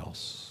everyone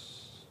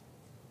else.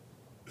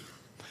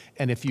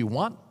 And if you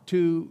want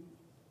to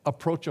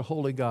approach a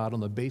holy God on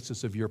the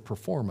basis of your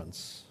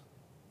performance,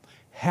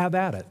 have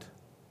at it.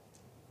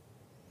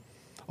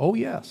 Oh,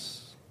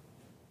 yes.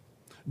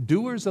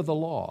 Doers of the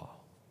law,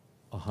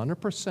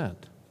 100%,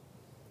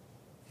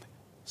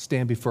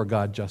 stand before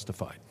God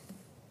justified.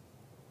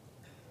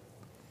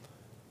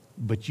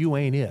 But you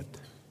ain't it,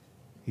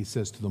 he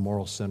says to the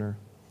moral sinner.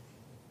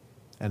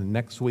 And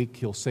next week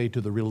he'll say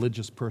to the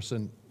religious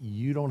person,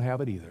 you don't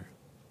have it either.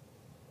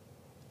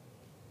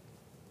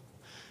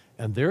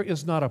 And there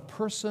is not a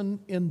person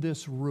in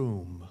this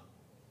room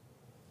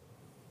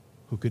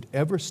who could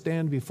ever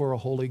stand before a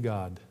holy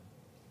God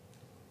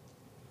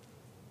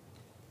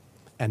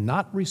and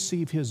not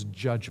receive his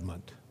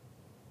judgment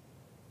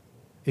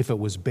if it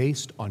was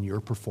based on your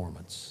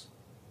performance.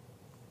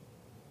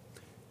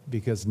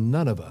 Because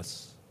none of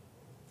us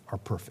are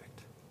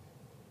perfect.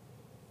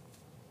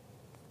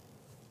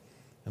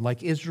 And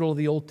like Israel of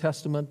the Old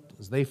Testament,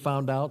 as they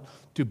found out,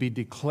 to be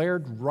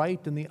declared right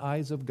in the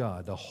eyes of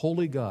God, a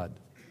holy God,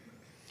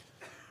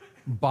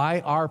 by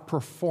our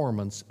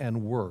performance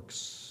and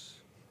works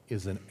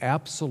is an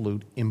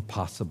absolute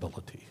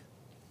impossibility.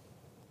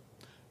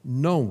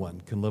 No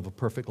one can live a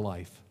perfect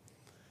life,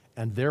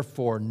 and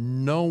therefore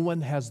no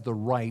one has the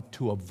right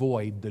to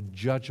avoid the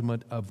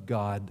judgment of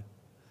God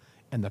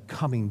and the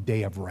coming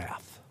day of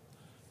wrath.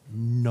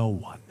 No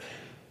one.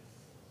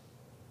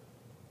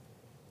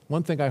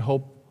 One thing I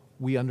hope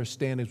we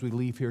understand as we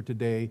leave here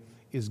today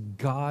is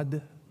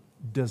God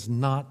does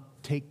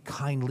not take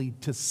kindly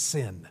to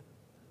sin.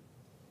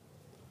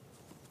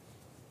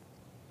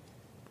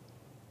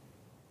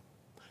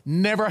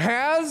 Never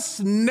has,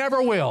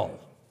 never will.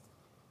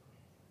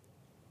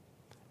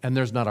 And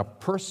there's not a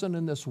person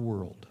in this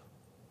world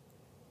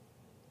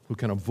who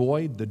can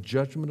avoid the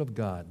judgment of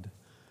God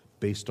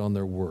based on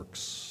their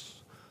works.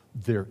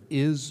 There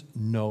is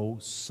no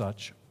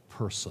such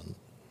person.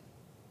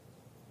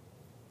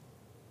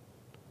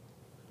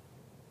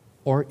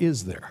 Or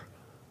is there?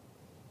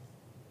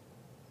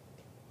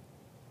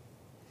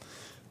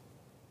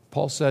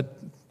 Paul said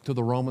to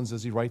the Romans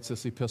as he writes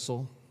this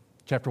epistle,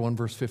 chapter 1,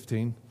 verse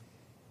 15,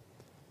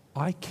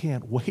 I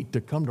can't wait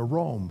to come to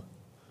Rome.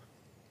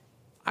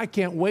 I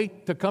can't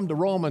wait to come to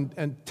Rome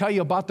and tell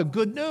you about the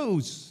good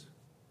news,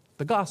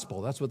 the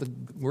gospel. That's what the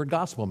word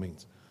gospel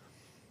means.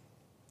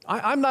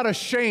 I'm not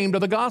ashamed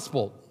of the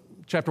gospel,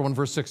 chapter 1,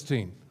 verse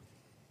 16,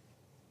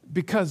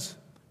 because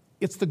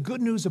it's the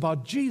good news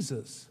about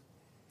Jesus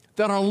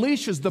that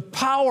unleashes the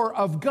power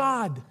of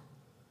God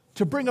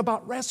to bring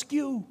about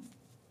rescue.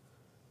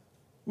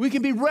 We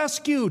can be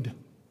rescued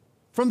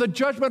from the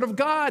judgment of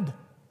God.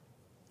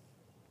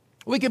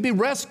 We can be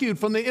rescued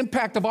from the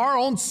impact of our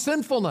own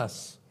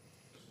sinfulness.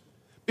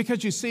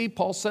 Because you see,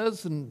 Paul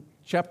says in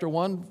chapter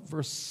 1,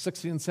 verse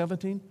 16 and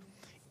 17,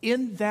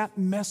 in that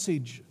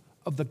message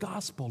of the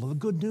gospel, of the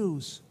good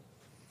news,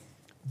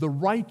 the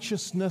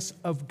righteousness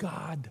of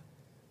God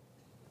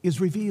is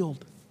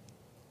revealed.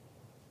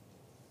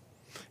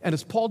 And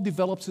as Paul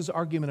develops his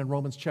argument in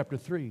Romans chapter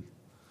 3,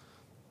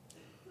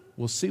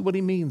 we'll see what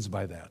he means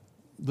by that.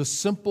 The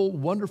simple,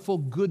 wonderful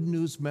good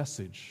news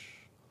message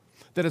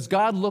that as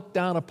God looked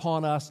down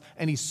upon us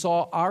and he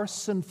saw our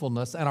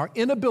sinfulness and our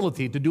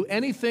inability to do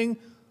anything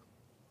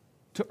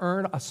to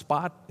earn a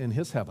spot in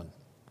his heaven,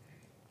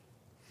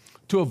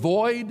 to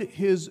avoid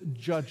his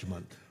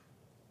judgment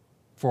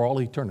for all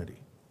eternity,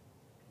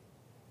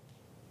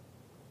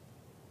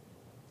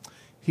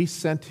 he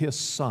sent his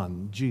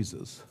son,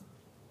 Jesus,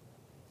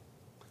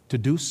 to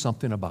do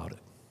something about it.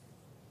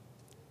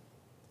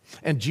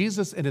 And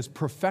Jesus, in his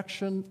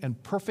perfection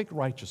and perfect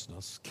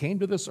righteousness, came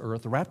to this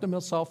earth, wrapped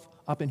himself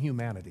up in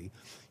humanity.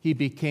 He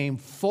became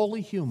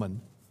fully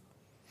human,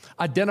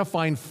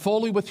 identifying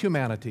fully with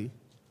humanity,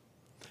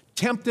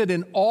 tempted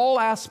in all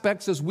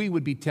aspects as we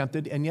would be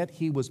tempted, and yet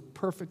he was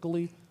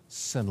perfectly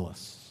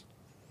sinless.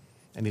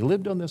 And he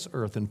lived on this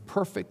earth in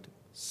perfect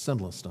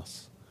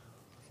sinlessness,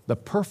 the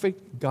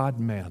perfect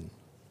God-man.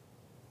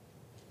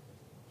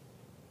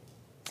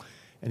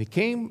 And he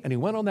came and he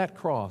went on that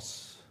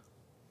cross,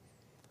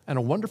 and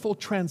a wonderful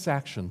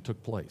transaction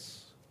took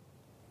place.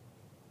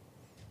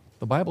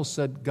 The Bible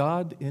said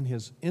God, in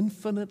his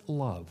infinite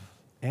love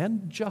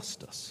and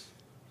justice,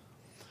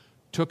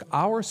 took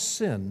our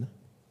sin,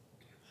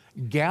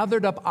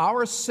 gathered up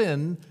our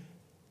sin,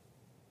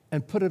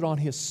 and put it on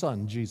his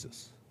Son,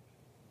 Jesus.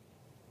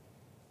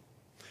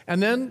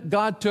 And then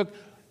God took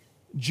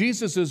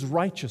Jesus'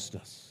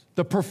 righteousness,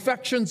 the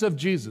perfections of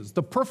Jesus,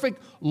 the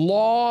perfect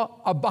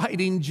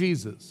law-abiding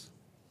Jesus,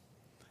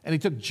 and he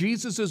took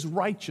Jesus'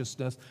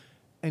 righteousness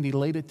and he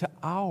laid it to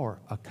our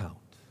account.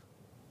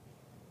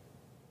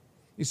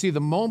 You see,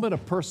 the moment a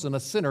person, a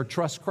sinner,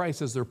 trusts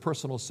Christ as their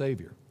personal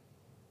Savior,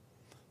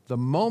 the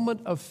moment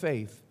of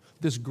faith,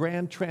 this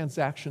grand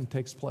transaction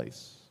takes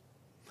place.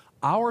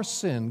 Our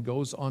sin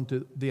goes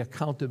onto the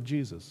account of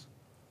Jesus,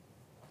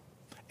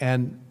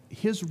 and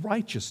his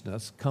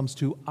righteousness comes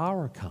to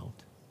our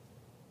account.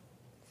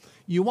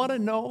 You want to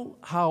know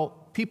how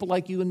people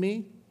like you and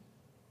me,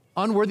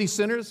 unworthy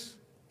sinners,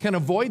 can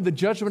avoid the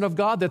judgment of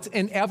God that's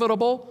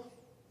inevitable?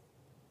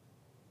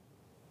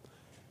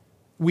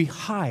 We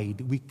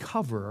hide, we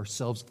cover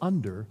ourselves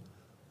under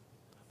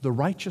the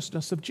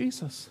righteousness of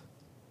Jesus.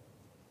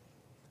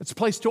 It's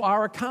placed to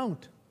our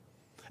account,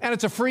 and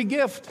it's a free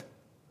gift.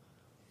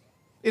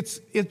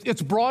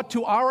 It's brought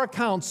to our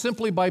account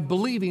simply by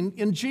believing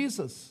in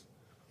Jesus.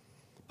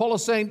 Paul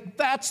is saying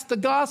that's the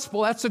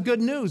gospel, that's the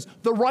good news.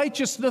 The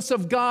righteousness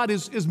of God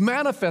is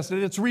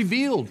manifested, it's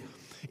revealed.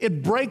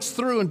 It breaks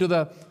through into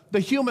the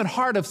human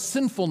heart of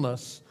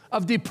sinfulness,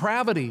 of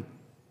depravity.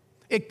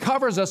 It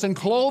covers us and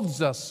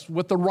clothes us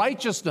with the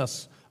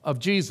righteousness of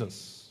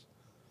Jesus.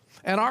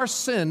 And our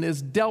sin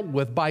is dealt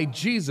with by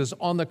Jesus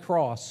on the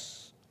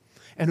cross.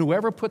 And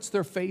whoever puts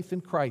their faith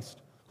in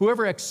Christ,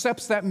 whoever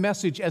accepts that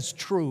message as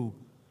true,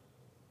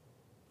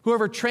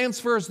 whoever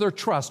transfers their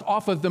trust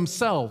off of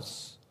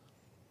themselves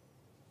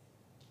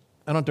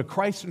and onto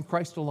Christ and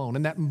Christ alone,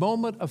 in that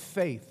moment of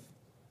faith,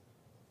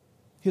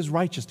 his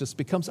righteousness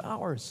becomes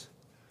ours.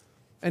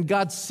 And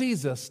God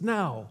sees us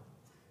now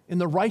in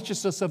the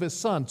righteousness of his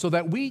Son so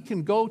that we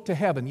can go to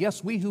heaven.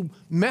 Yes, we who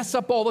mess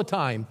up all the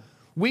time,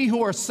 we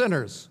who are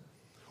sinners,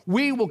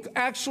 we will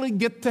actually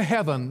get to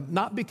heaven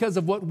not because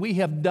of what we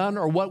have done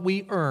or what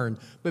we earn,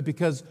 but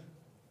because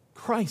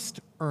Christ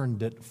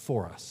earned it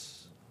for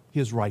us,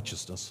 his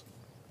righteousness.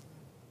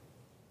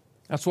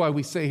 That's why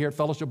we say here at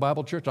Fellowship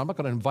Bible Church, I'm not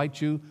going to invite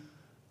you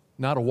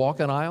now to walk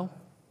an aisle.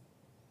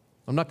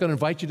 I'm not going to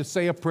invite you to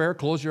say a prayer,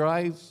 close your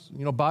eyes,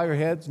 bow your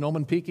heads, no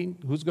one peeking.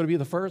 Who's going to be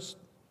the first?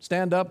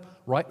 Stand up,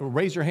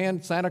 raise your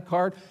hand, sign a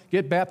card,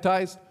 get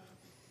baptized.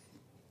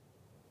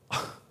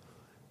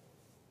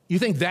 You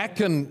think that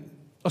can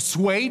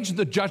assuage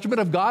the judgment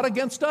of God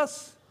against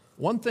us?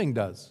 One thing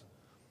does,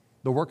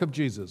 the work of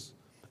Jesus,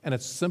 and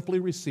it's simply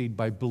received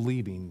by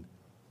believing.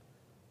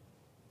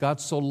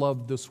 God so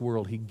loved this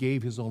world, he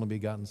gave his only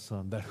begotten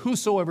Son, that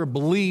whosoever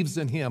believes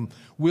in him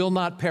will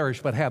not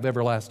perish but have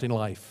everlasting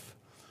life.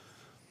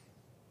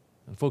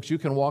 And folks, you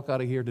can walk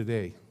out of here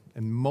today,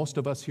 and most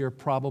of us here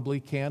probably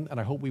can, and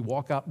I hope we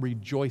walk out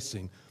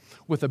rejoicing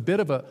with a bit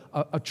of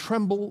a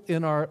tremble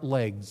in our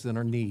legs and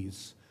our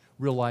knees,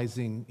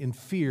 realizing in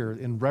fear,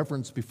 in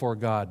reverence before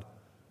God,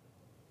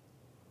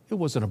 it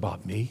wasn't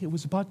about me, it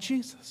was about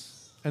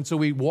Jesus. And so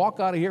we walk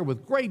out of here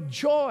with great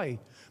joy.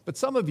 But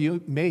some of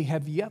you may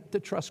have yet to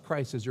trust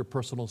Christ as your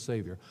personal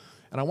Savior.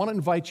 And I want to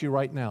invite you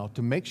right now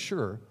to make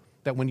sure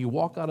that when you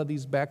walk out of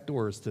these back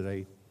doors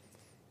today,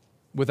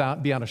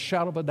 beyond a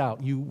shadow of a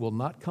doubt, you will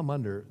not come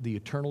under the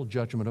eternal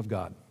judgment of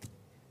God.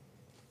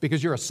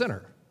 Because you're a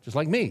sinner, just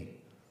like me.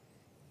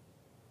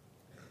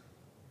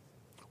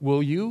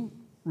 Will you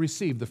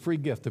receive the free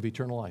gift of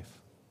eternal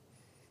life,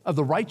 of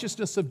the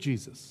righteousness of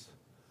Jesus?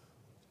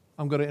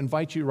 I'm going to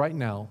invite you right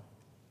now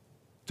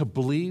to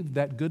believe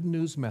that good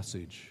news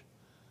message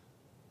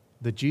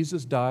that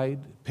Jesus died,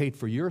 paid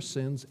for your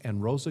sins,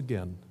 and rose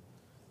again,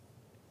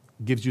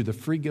 gives you the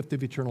free gift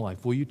of eternal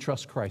life. Will you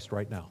trust Christ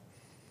right now?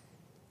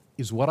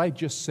 Is what I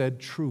just said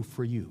true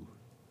for you?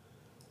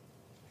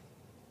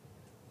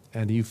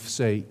 And you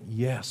say,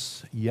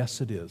 yes,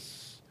 yes it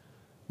is.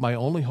 My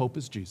only hope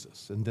is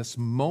Jesus. In this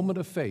moment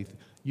of faith,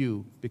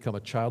 you become a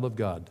child of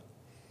God.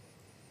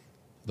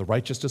 The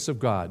righteousness of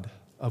God,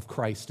 of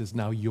Christ, is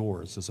now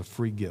yours as a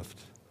free gift.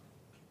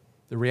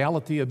 The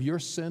reality of your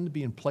sin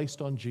being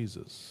placed on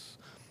Jesus,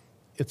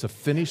 it's a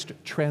finished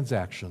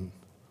transaction.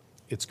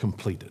 It's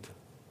completed.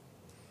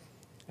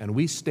 And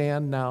we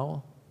stand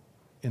now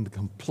in the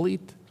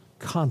complete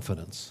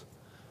confidence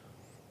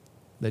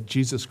that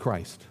Jesus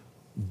Christ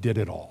did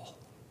it all.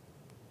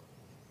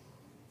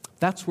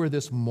 That's where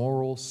this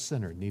moral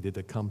sinner needed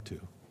to come to.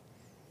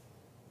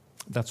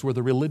 That's where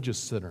the religious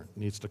sinner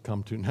needs to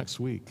come to next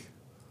week.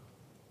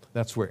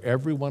 That's where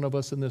every one of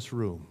us in this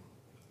room,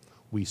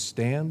 we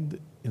stand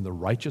in the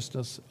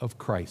righteousness of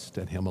Christ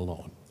and him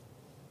alone.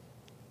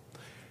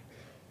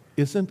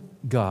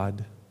 Isn't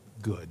God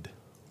good?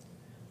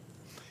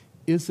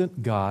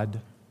 Isn't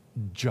God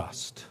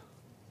just?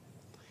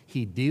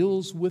 He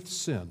deals with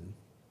sin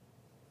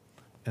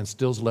and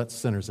still lets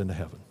sinners into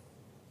heaven.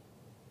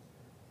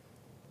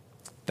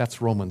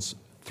 That's Romans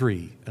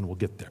 3, and we'll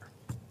get there.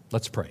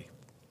 Let's pray.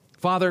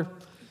 Father,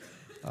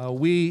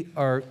 We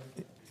are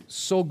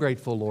so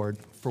grateful, Lord,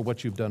 for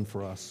what you've done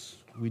for us.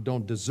 We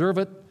don't deserve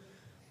it.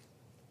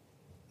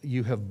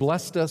 You have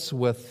blessed us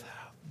with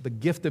the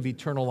gift of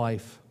eternal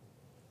life.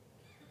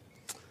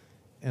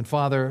 And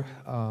Father,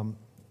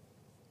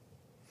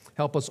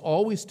 help us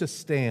always to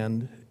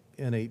stand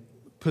in a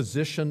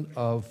position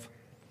of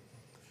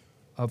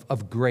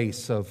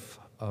grace, of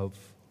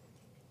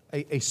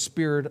a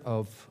spirit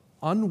of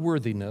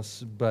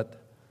unworthiness,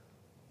 but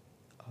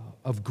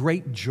of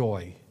great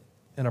joy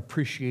and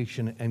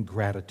appreciation and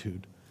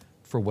gratitude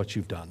for what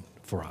you've done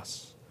for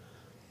us.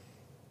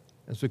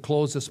 As we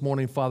close this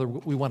morning, Father,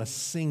 we want to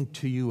sing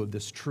to you of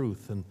this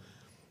truth. And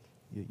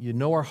you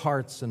know our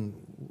hearts, and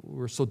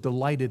we're so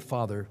delighted,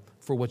 Father,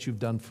 for what you've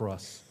done for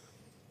us.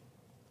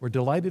 We're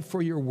delighted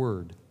for your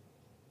word,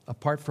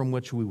 apart from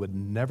which we would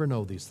never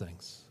know these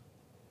things.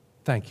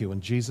 Thank you.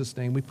 In Jesus'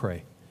 name we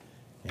pray.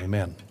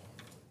 Amen.